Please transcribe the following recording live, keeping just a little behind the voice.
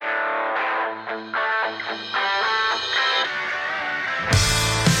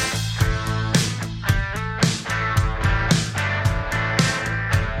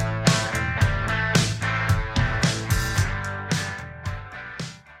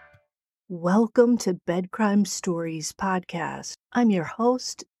Welcome to Bed Crime Stories podcast. I'm your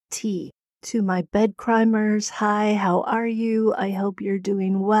host, T. To my bed crimers, hi, how are you? I hope you're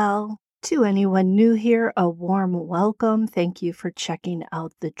doing well. To anyone new here, a warm welcome. Thank you for checking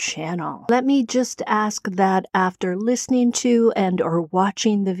out the channel. Let me just ask that after listening to and or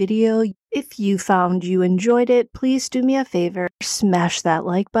watching the video, if you found you enjoyed it, please do me a favor, smash that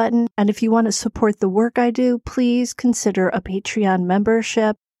like button. And if you want to support the work I do, please consider a Patreon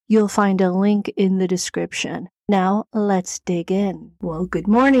membership. You'll find a link in the description. Now, let's dig in. Well, good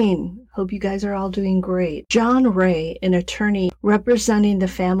morning. Hope you guys are all doing great. John Ray, an attorney representing the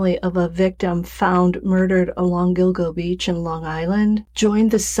family of a victim found murdered along Gilgo Beach in Long Island,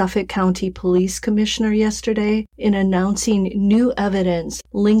 joined the Suffolk County Police Commissioner yesterday in announcing new evidence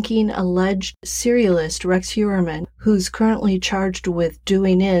linking alleged serialist Rex Heuermann, who's currently charged with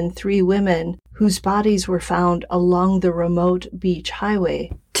doing in 3 women whose bodies were found along the remote beach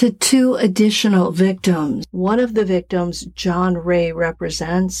highway, to 2 additional victims. One of the victims John Ray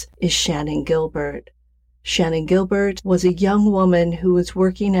represents is Shannon Gilbert. Shannon Gilbert was a young woman who was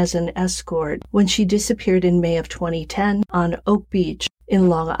working as an escort when she disappeared in May of 2010 on Oak Beach in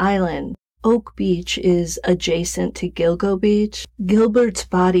Long Island. Oak Beach is adjacent to Gilgo Beach. Gilbert's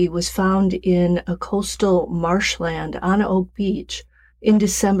body was found in a coastal marshland on Oak Beach in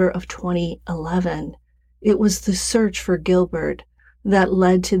December of 2011. It was the search for Gilbert that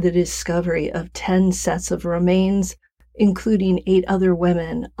led to the discovery of 10 sets of remains, including 8 other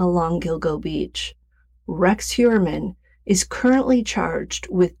women along Gilgo Beach. Rex Heuermann is currently charged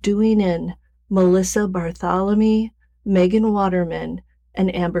with doing in Melissa Bartholomew, Megan Waterman,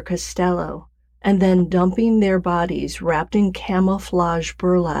 and Amber Costello, and then dumping their bodies wrapped in camouflage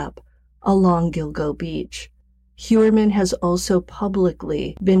burlap along Gilgo Beach. Heuermann has also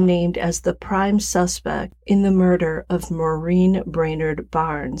publicly been named as the prime suspect in the murder of Maureen Brainerd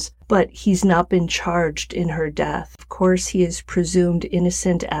Barnes, but he's not been charged in her death. Of course, he is presumed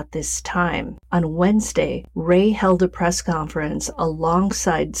innocent at this time. On Wednesday, Ray held a press conference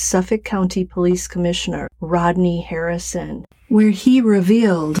alongside Suffolk County Police Commissioner Rodney Harrison, where he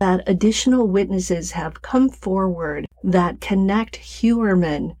revealed that additional witnesses have come forward that connect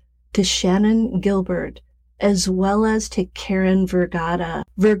Heuermann to Shannon Gilbert, as well as to Karen Vergata.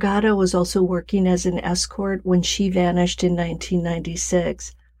 Vergata was also working as an escort when she vanished in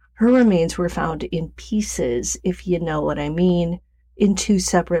 1996. Her remains were found in pieces, if you know what I mean, in 2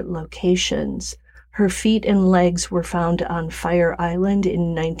 separate locations. Her feet and legs were found on Fire Island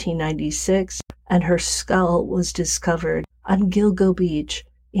in 1996, and her skull was discovered on Gilgo Beach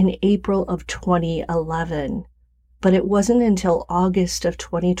in April of 2011. But it wasn't until August of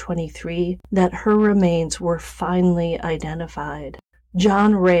 2023 that her remains were finally identified.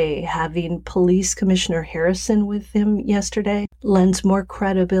 John Ray, having Police Commissioner Harrison with him yesterday, lends more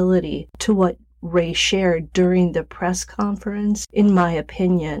credibility to what Ray shared during the press conference, in my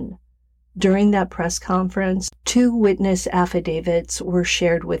opinion. During that press conference, 2 witness affidavits were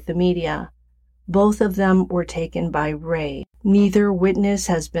shared with the media. Both of them were taken by Ray. Neither witness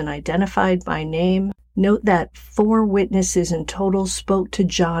has been identified by name. Note that 4 witnesses in total spoke to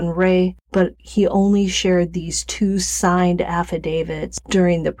John Ray, but he only shared these 2 signed affidavits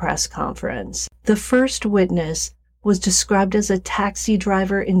during the press conference. The first witness was described as a taxi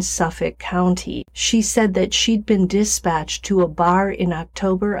driver in Suffolk County. She said that she'd been dispatched to a bar in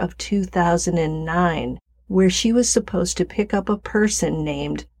October of 2009, where she was supposed to pick up a person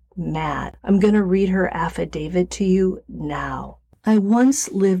named Matt. I'm going to read her affidavit to you now. I once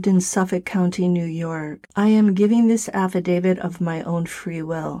lived in Suffolk County, New York. I am giving this affidavit of my own free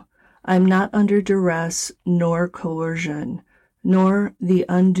will. I'm not under duress nor coercion, nor the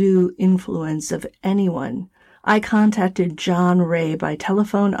undue influence of anyone. I contacted John Ray by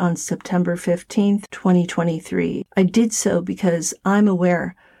telephone on September 15th, 2023. I did so because I'm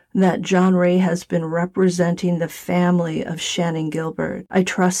aware that John Ray has been representing the family of Shannon Gilbert. I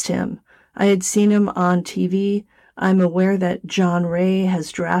trust him. I had seen him on TV. I'm aware that John Ray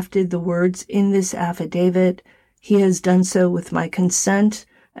has drafted the words in this affidavit. He has done so with my consent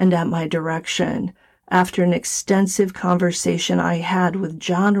and at my direction, after an extensive conversation I had with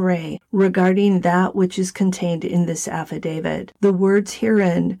John Ray regarding that which is contained in this affidavit. The words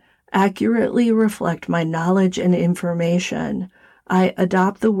herein accurately reflect my knowledge and information. I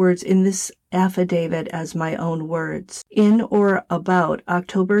adopt the words in this affidavit as my own words. In or about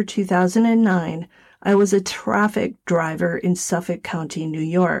October 2009, I was a traffic driver in Suffolk County, New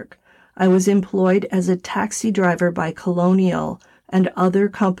York. I was employed as a taxi driver by Colonial and other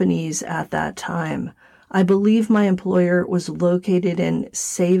companies at that time. I believe my employer was located in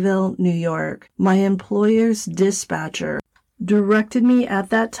Sayville, New York. My employer's dispatcher directed me at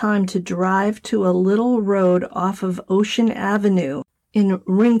that time to drive to a little road off of Ocean Avenue in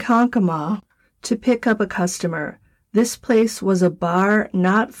Ronkonkoma to pick up a customer. This place was a bar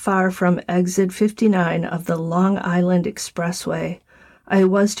not far from exit 59 of the Long Island Expressway. I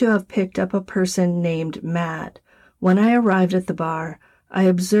was to have picked up a person named Matt. When I arrived at the bar, I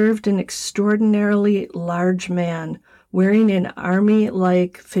observed an extraordinarily large man wearing an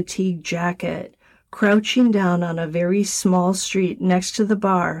army-like fatigue jacket, crouching down on a very small street next to the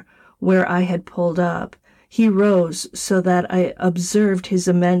bar where I had pulled up. He rose so that I observed his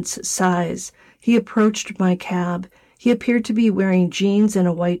immense size. He approached my cab. He appeared to be wearing jeans and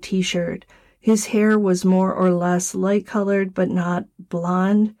a white t-shirt. His hair was more or less light-colored but not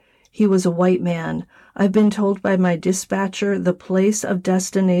blonde. He was a white man. I've been told by my dispatcher the place of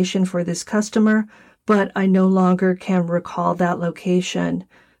destination for this customer, but I no longer can recall that location.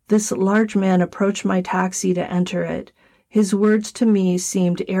 This large man approached my taxi to enter it. His words to me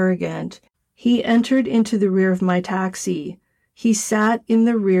seemed arrogant. He entered into the rear of my taxi. He sat in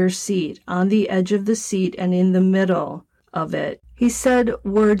the rear seat, on the edge of the seat and in the middle of it. He said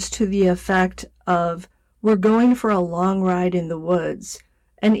words to the effect of, "We're going for a long ride in the woods,"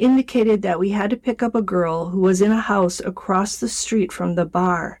 and indicated that we had to pick up a girl who was in a house across the street from the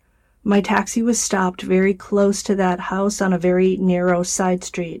bar. My taxi was stopped very close to that house on a very narrow side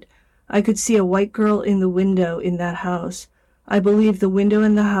street. I could see a white girl in the window in that house. I believe the window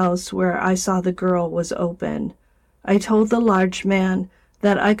in the house where I saw the girl was open. I told the large man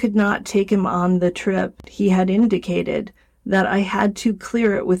that I could not take him on the trip he had indicated, that I had to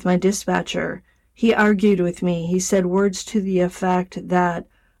clear it with my dispatcher. He argued with me. He said words to the effect that,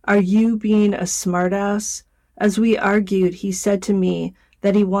 "Are you being a smartass?" As we argued, he said to me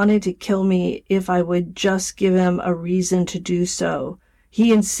that he wanted to kill me if I would just give him a reason to do so.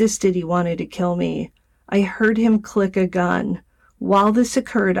 He insisted he wanted to kill me. I heard him click a gun. While this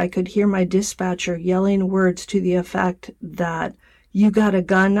occurred, I could hear my dispatcher yelling words to the effect that, "You got a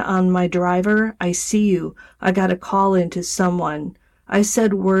gun on my driver? I see you. I got to call in to someone." I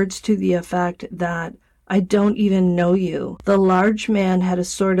said words to the effect that, "I don't even know you." The large man had a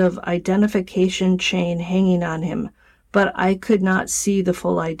sort of identification chain hanging on him, but I could not see the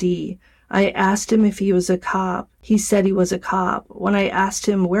full ID. I asked him if he was a cop. He said he was a cop. When I asked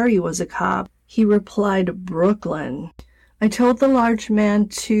him where he was a cop, he replied, "Brooklyn." I told the large man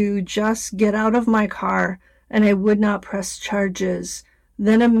to just get out of my car and I would not press charges.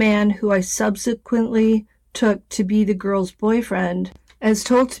 Then a man who I subsequently took to be the girl's boyfriend, as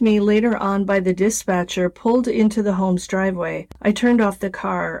told to me later on by the dispatcher, pulled into the home's driveway. I turned off the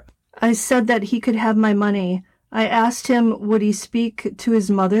car. I said that he could have my money. I asked him would he speak to his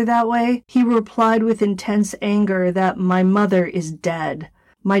mother that way. He replied with intense anger that my mother is dead.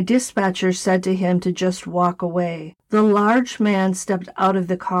 My dispatcher said to him to just walk away. The large man stepped out of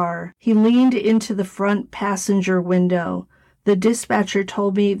the car. He leaned into the front passenger window. The dispatcher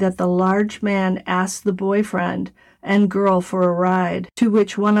told me that the large man asked the boyfriend and girl for a ride, to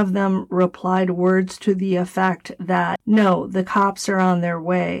which one of them replied words to the effect that, "No, the cops are on their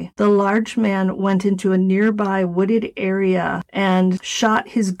way." The large man went into a nearby wooded area and shot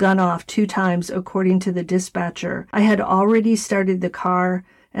his gun off 2 times, according to the dispatcher. I had already started the car,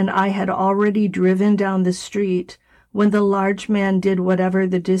 and I had already driven down the street when the large man did whatever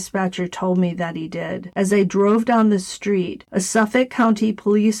the dispatcher told me that he did. As I drove down the street, a Suffolk County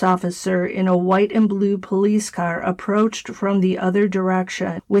police officer in a white and blue police car approached from the other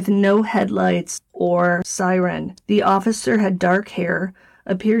direction with no headlights or siren. The officer had dark hair,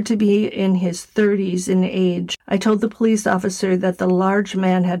 appeared to be in his 30s in age. I told the police officer that the large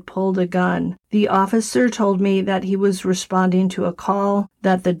man had pulled a gun. The officer told me that he was responding to a call,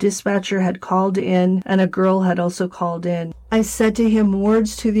 that the dispatcher had called in, and a girl had also called in. I said to him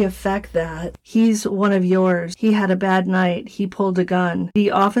words to the effect that, "He's one of yours. He had a bad night. He pulled a gun."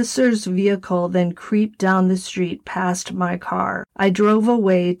 The officer's vehicle then creeped down the street past my car. I drove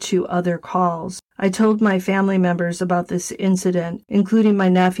away to other calls. I told my family members about this incident, including my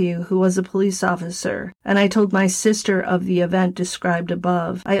nephew, who was a police officer, and I told my sister of the event described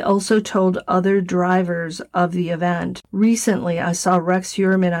above. I also told other drivers of the event. Recently, I saw Rex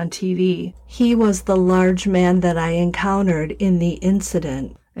Heuermann on TV. He was the large man that I encountered in the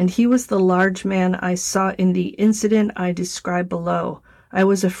incident, and he was the large man I saw in the incident I described below. I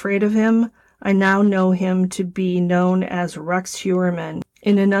was afraid of him. I now know him to be known as Rex Heuermann.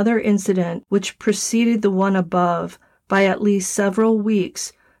 In another incident, which preceded the one above by at least several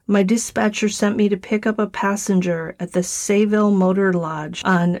weeks, my dispatcher sent me to pick up a passenger at the Sayville Motor Lodge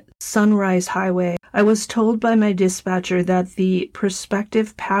on Sunrise Highway. I was told by my dispatcher that the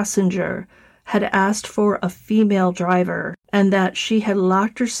prospective passenger had asked for a female driver and that she had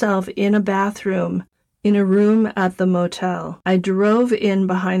locked herself in a bathroom in a room at the motel. I drove in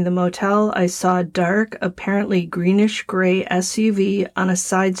behind the motel. I saw a dark, apparently greenish-gray SUV on a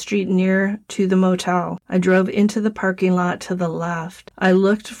side street near to the motel. I drove into the parking lot to the left. I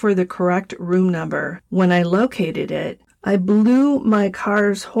looked for the correct room number. When I located it, I blew my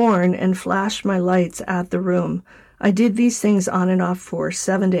car's horn and flashed my lights at the room. I did these things on and off for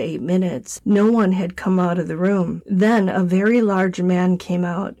 7 to 8 minutes. No one had come out of the room. Then a very large man came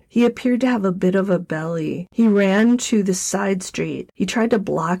out. He appeared to have a bit of a belly. He ran to the side street. He tried to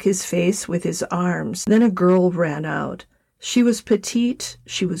block his face with his arms. Then a girl ran out. She was petite.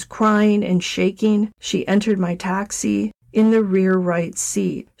 She was crying and shaking. She entered my taxi in the rear right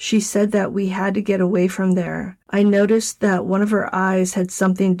seat. She said that we had to get away from there. I noticed that one of her eyes had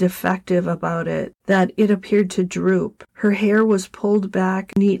something defective about it, that it appeared to droop. Her hair was pulled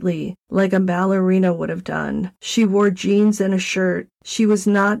back neatly, like a ballerina would have done. She wore jeans and a shirt. She was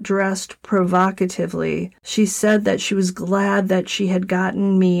not dressed provocatively. She said that she was glad that she had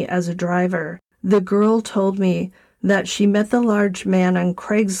gotten me as a driver. The girl told me that she met the large man on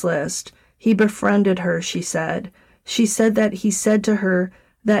Craigslist. He befriended her, she said. She said that he said to her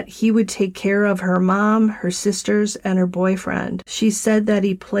that he would take care of her mom, her sisters, and her boyfriend. She said that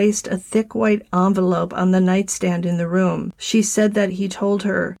he placed a thick white envelope on the nightstand in the room. She said that he told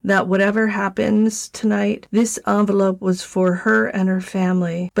her that whatever happens tonight, this envelope was for her and her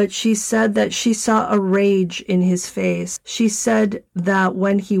family. But she said that she saw a rage in his face. She said that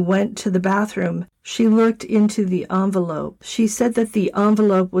when he went to the bathroom, she looked into the envelope. She said that the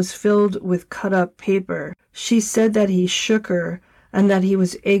envelope was filled with cut-up paper. She said that he shook her and that he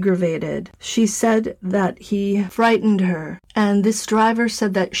was aggravated. She said that he frightened her. And this driver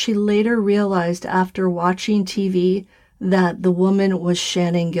said that she later realized after watching TV that the woman was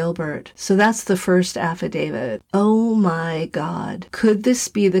Shannon Gilbert. So that's the first affidavit. Oh my God. Could this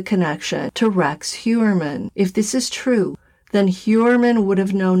be the connection to Rex Heuermann? If this is true, then Heuermann would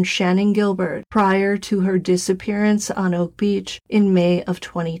have known Shannon Gilbert prior to her disappearance on Oak Beach in May of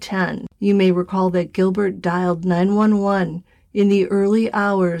 2010. You may recall that Gilbert dialed 911 in the early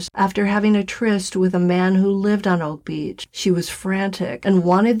hours after having a tryst with a man who lived on Oak Beach. She was frantic and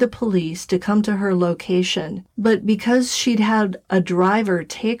wanted the police to come to her location. But because she'd had a driver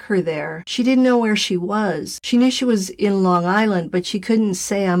take her there, she didn't know where she was. She knew she was in Long Island, but she couldn't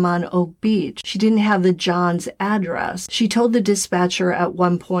say I'm on Oak Beach. She didn't have the John's address. She told the dispatcher at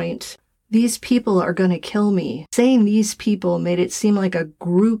one point, "These people are going to kill me." Saying these people made it seem like a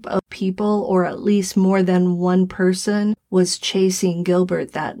group of people, or at least more than one person, was chasing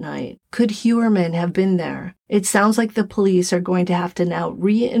Gilbert that night. Could Heuermann have been there? It sounds like the police are going to have to now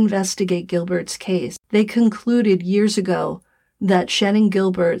reinvestigate Gilbert's case. They concluded years ago that Shannon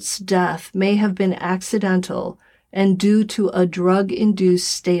Gilbert's death may have been accidental and due to a drug-induced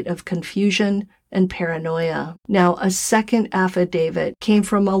state of confusion and paranoia. Now, a second affidavit came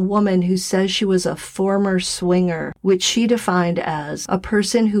from a woman who says she was a former swinger, which she defined as a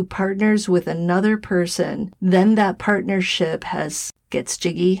person who partners with another person, then that partnership gets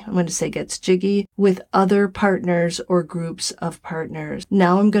jiggy with other partners or groups of partners.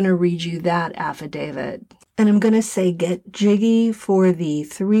 Now I'm going to read you that affidavit. And I'm going to say get jiggy for the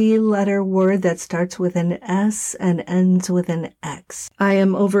 3-letter word that starts with an S and ends with an X. I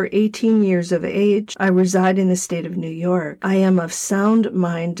am over 18 years of age. I reside in the state of New York. I am of sound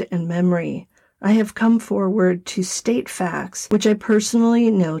mind and memory. I have come forward to state facts which I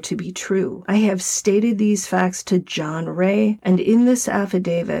personally know to be true. I have stated these facts to John Ray, and in this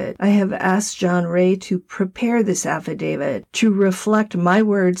affidavit, I have asked John Ray to prepare this affidavit to reflect my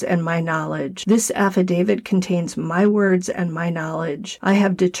words and my knowledge. This affidavit contains my words and my knowledge. I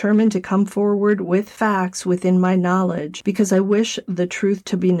have determined to come forward with facts within my knowledge because I wish the truth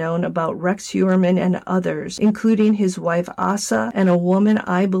to be known about Rex Heuermann and others, including his wife Asa and a woman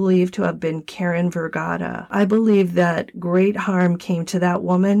I believe to have been Karen Vergata. I believe that great harm came to that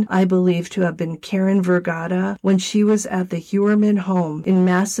woman I believe to have been Karen Vergata when she was at the Heuermann home in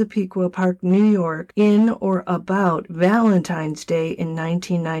Massapequa Park, New York, in or about Valentine's Day in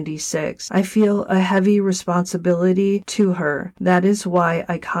 1996. I feel a heavy responsibility to her. That is why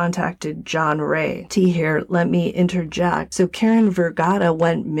I contacted John Ray. Here, let me interject. So Karen Vergata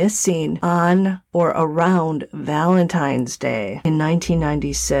went missing on or around Valentine's Day in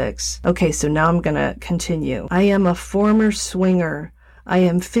 1996. Okay, so now I'm going to continue. I am a former swinger. I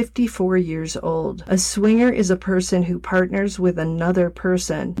am 54 years old. A swinger is a person who partners with another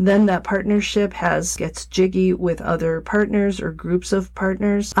person. Then that partnership gets jiggy with other partners or groups of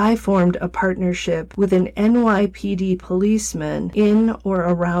partners. I formed a partnership with an NYPD policeman in or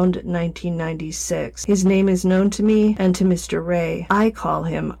around 1996. His name is known to me and to Mr. Ray. I call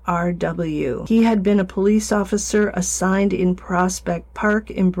him RW. He had been a police officer assigned in Prospect Park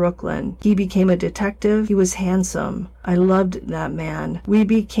in Brooklyn. He became a detective. He was handsome. I loved that man. We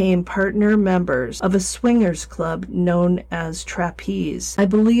became partner members of a swingers club known as Trapeze. I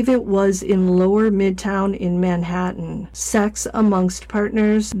believe it was in Lower Midtown in Manhattan. Sex amongst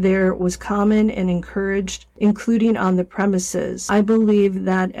partners there was common and encouraged, including on the premises. I believe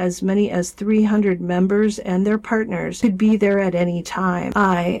that as many as 300 members and their partners could be there at any time.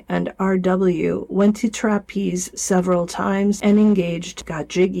 I and RW went to Trapeze several times and got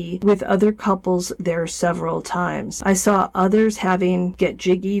jiggy with other couples there several times. I saw others get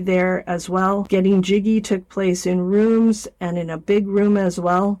jiggy there as well. Getting jiggy took place in rooms and in a big room as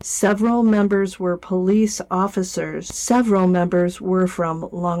well. Several members were police officers. Several members were from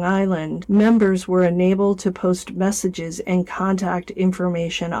Long Island. Members were enabled to post messages and contact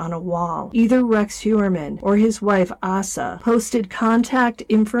information on a wall. Either Rex Heuermann or his wife Asa posted contact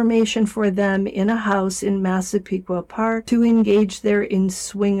information for them in a house in Massapequa Park to engage there in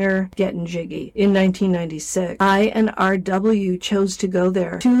swinger getting jiggy. In 1996, I and RW chose to go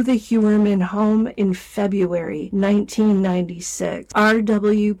there to the Heuermann home in February 1996.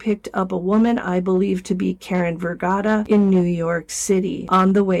 RW picked up a woman I believe to be Karen Vergata in New York City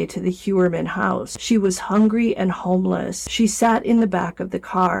on the way to the Heuermann house. She was hungry and homeless. She sat in the back of the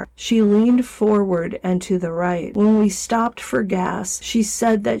car. She leaned forward and to the right. When we stopped for gas, she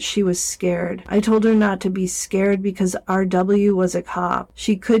said that she was scared. I told her not to be scared because RW was a cop.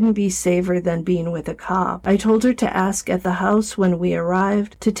 She couldn't be safer than being with a cop. I told her to ask at the house when we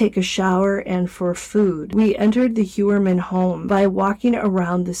arrived to take a shower and for food. We entered the Heuermann home by walking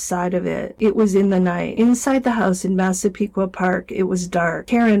around the side of it. It was in the night. Inside the house in Massapequa Park, it was dark.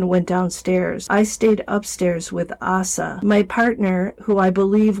 Karen went downstairs. I stayed upstairs with Asa. My partner, who I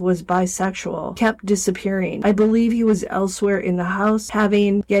believe was bisexual, kept disappearing. I believe he was elsewhere in the house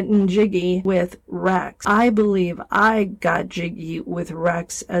getting jiggy with Rex. I believe I got jiggy with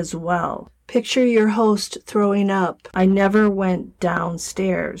Rex as well. Picture your host throwing up. I never went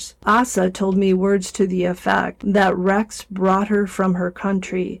downstairs. Asa told me words to the effect that Rex brought her from her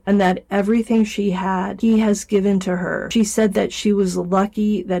country and that everything she had, he has given to her. She said that she was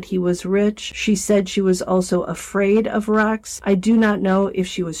lucky that he was rich. She said she was also afraid of Rex. I do not know if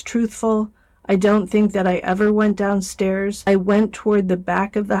she was truthful. I don't think that I ever went downstairs. I went toward the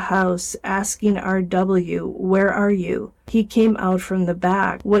back of the house asking RW, "Where are you?" He came out from the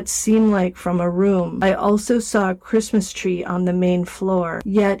back, what seemed like from a room. I also saw a Christmas tree on the main floor,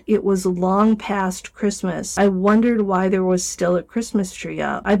 yet it was long past Christmas. I wondered why there was still a Christmas tree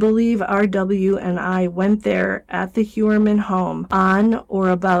up. I believe RW and I went there at the Heuermann home on or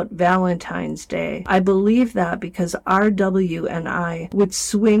about Valentine's Day. I believe that because RW and I would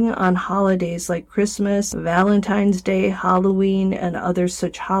swing on holidays like Christmas, Valentine's Day, Halloween, and other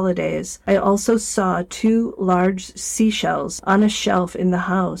such holidays. I also saw 2 large seashells on a shelf in the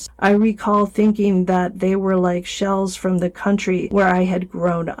house. I recall thinking that they were like shells from the country where I had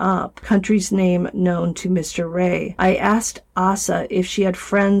grown up, country's name known to Mr. Ray. I asked Asa if she had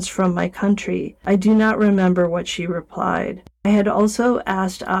friends from my country. I do not remember what she replied. I had also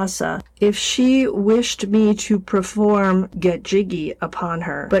asked Asa if she wished me to perform Get Jiggy upon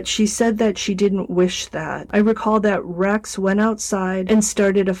her, but she said that she didn't wish that. I recall that Rex went outside and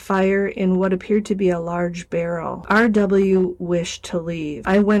started a fire in what appeared to be a large barrel. RW wished to leave.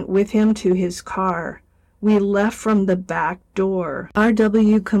 I went with him to his car. We left from the back door.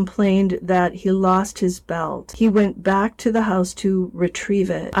 RW complained that he lost his belt. He went back to the house to retrieve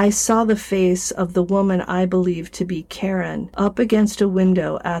it. I saw the face of the woman I believed to be Karen up against a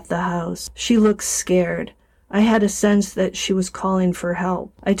window at the house. She looked scared. I had a sense that she was calling for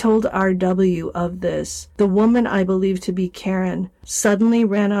help. I told RW of this. The woman I believed to be Karen suddenly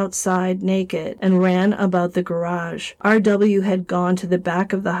ran outside naked and ran about the garage. RW had gone to the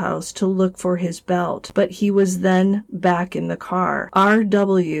back of the house to look for his belt, but he was then back in the car.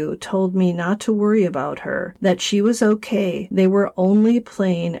 RW told me not to worry about her, that she was okay. They were only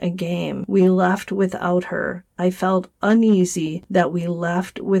playing a game. We left without her. I felt uneasy that we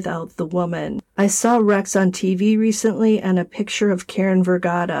left without the woman. I saw Rex on TV recently and a picture of Karen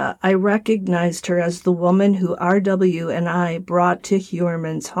Vergata. I recognized her as the woman who RW and I brought brought to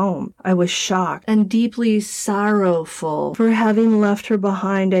Heuermann's home. I was shocked and deeply sorrowful for having left her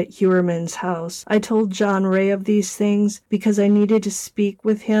behind at Heuermann's house. I told John Ray of these things because I needed to speak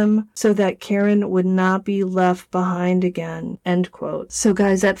with him so that Karen would not be left behind again." End quote. So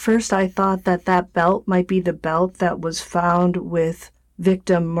guys, at first I thought that belt might be the belt that was found with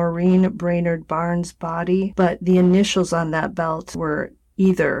victim Maureen Brainerd Barnes' body, but the initials on that belt were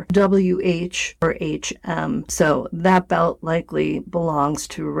either WH or HM. So that belt likely belongs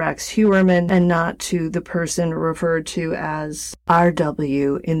to Rex Heuermann and not to the person referred to as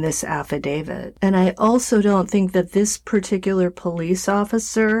RW in this affidavit. And I also don't think that this particular police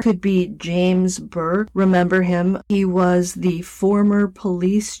officer could be James Burke. Remember him? He was the former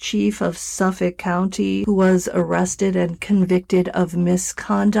police chief of Suffolk County who was arrested and convicted of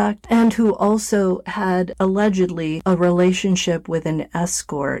misconduct and who also had allegedly a relationship with an escort.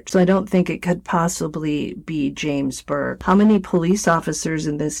 So I don't think it could possibly be James Burke. How many police officers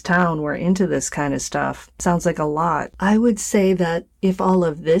in this town were into this kind of stuff? Sounds like a lot. I would say that if all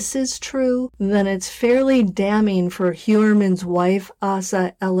of this is true, then it's fairly damning for Heuermann's wife,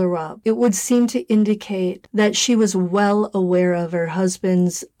 Asa Ellerup. It would seem to indicate that she was well aware of her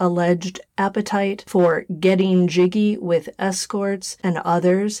husband's alleged appetite for getting jiggy with escorts and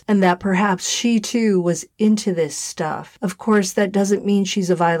others, and that perhaps she too was into this stuff. Of course, that doesn't mean she's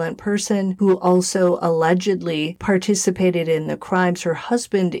a violent person who also allegedly participated in the crimes her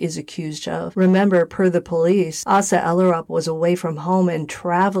husband is accused of. Remember, per the police, Asa Ellerup was away from home and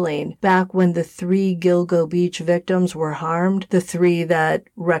traveling back when the 3 Gilgo Beach victims were harmed, the 3 that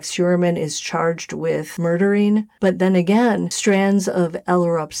Rex Heuermann is charged with murdering. But then again, strands of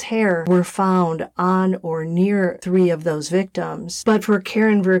Ellerup's hair were found on or near 3 of those victims. But for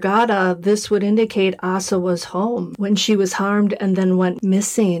Karen Vergata, this would indicate Asa was home when she was harmed and then went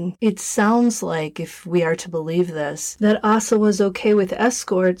missing. It sounds like, if we are to believe this, that Asa was okay with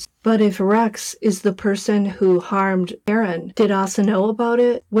escorts. But if Rex is the person who harmed Karen, did Asa know about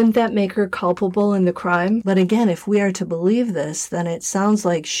it? Wouldn't that make her culpable in the crime? But again, if we are to believe this, then it sounds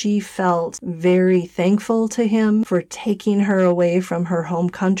like she felt very thankful to him for taking her away from her home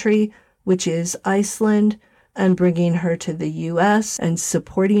country, which is Iceland, and bringing her to the U.S. and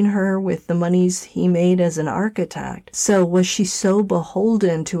supporting her with the monies he made as an architect. So was she so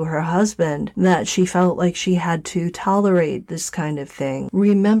beholden to her husband that she felt like she had to tolerate this kind of thing?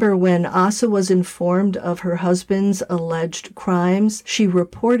 Remember, when Asa was informed of her husband's alleged crimes, she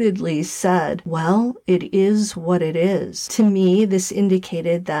reportedly said, "Well, it is what it is." To me, this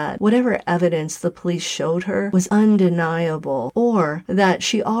indicated that whatever evidence the police showed her was undeniable, or that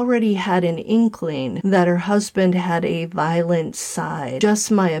she already had an inkling that her husband had a violent side. Just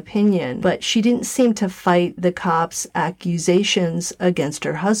my opinion, but she didn't seem to fight the cops' accusations against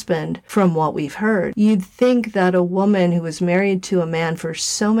her husband from what we've heard. You'd think that a woman who was married to a man for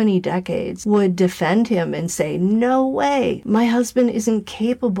so many decades would defend him and say, "No way, my husband isn't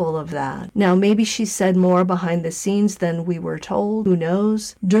capable of that." Now, maybe she said more behind the scenes than we were told. Who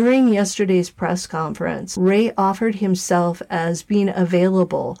knows? During yesterday's press conference, Ray offered himself as being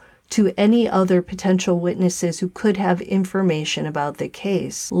available to any other potential witnesses who could have information about the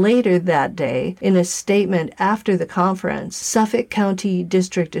case. Later that day, in a statement after the conference, Suffolk County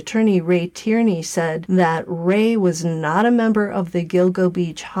District Attorney Ray Tierney said that Ray was not a member of the Gilgo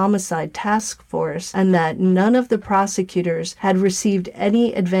Beach Homicide Task Force and that none of the prosecutors had received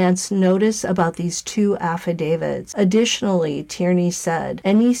any advance notice about these 2 affidavits. Additionally, Tierney said,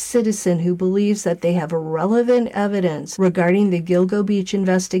 any citizen who believes that they have relevant evidence regarding the Gilgo Beach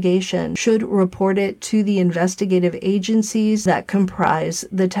investigation should report it to the investigative agencies that comprise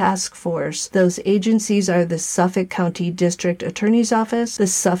the task force. Those agencies are the Suffolk County District Attorney's Office, the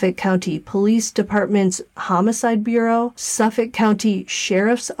Suffolk County Police Department's Homicide Bureau, Suffolk County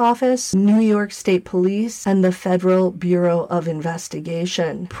Sheriff's Office, New York State Police, and the Federal Bureau of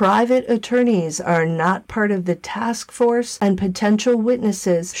Investigation. Private attorneys are not part of the task force, and potential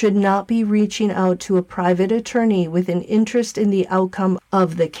witnesses should not be reaching out to a private attorney with an interest in the outcome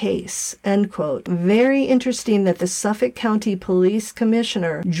of the case. End quote. Very interesting that the Suffolk County Police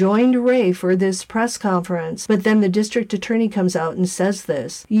Commissioner joined Ray for this press conference, but then the district attorney comes out and says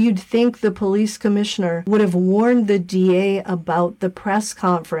this. You'd think the police commissioner would have warned the DA about the press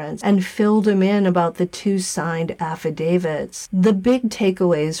conference and filled him in about the 2 signed affidavits. The big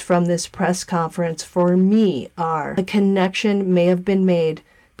takeaways from this press conference for me are a connection may have been made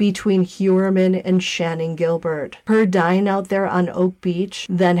between Heuermann and Shannon Gilbert. Her dying out there on Oak Beach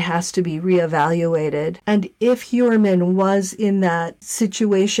then has to be reevaluated. And if Heuermann was in that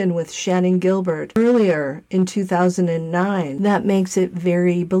situation with Shannon Gilbert earlier in 2009, that makes it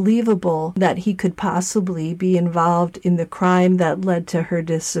very believable that he could possibly be involved in the crime that led to her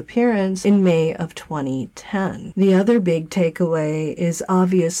disappearance in May of 2010. The other big takeaway is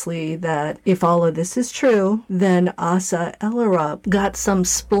obviously that if all of this is true, then Asa Ellerup got some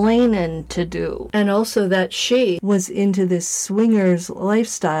splaining to do. And also that she was into this swingers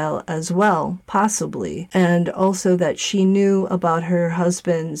lifestyle as well, possibly. And also that she knew about her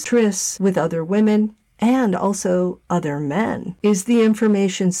husband's trysts with other women and also other men. Is the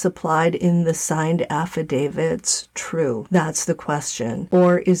information supplied in the signed affidavits true? That's the question.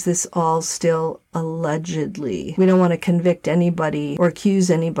 Or is this all still allegedly? We don't want to convict anybody or accuse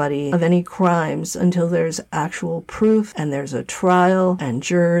anybody of any crimes until there's actual proof and there's a trial and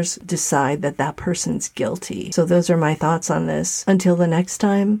jurors decide that that person's guilty. So those are my thoughts on this. Until the next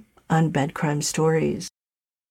time on Bed Crime Stories.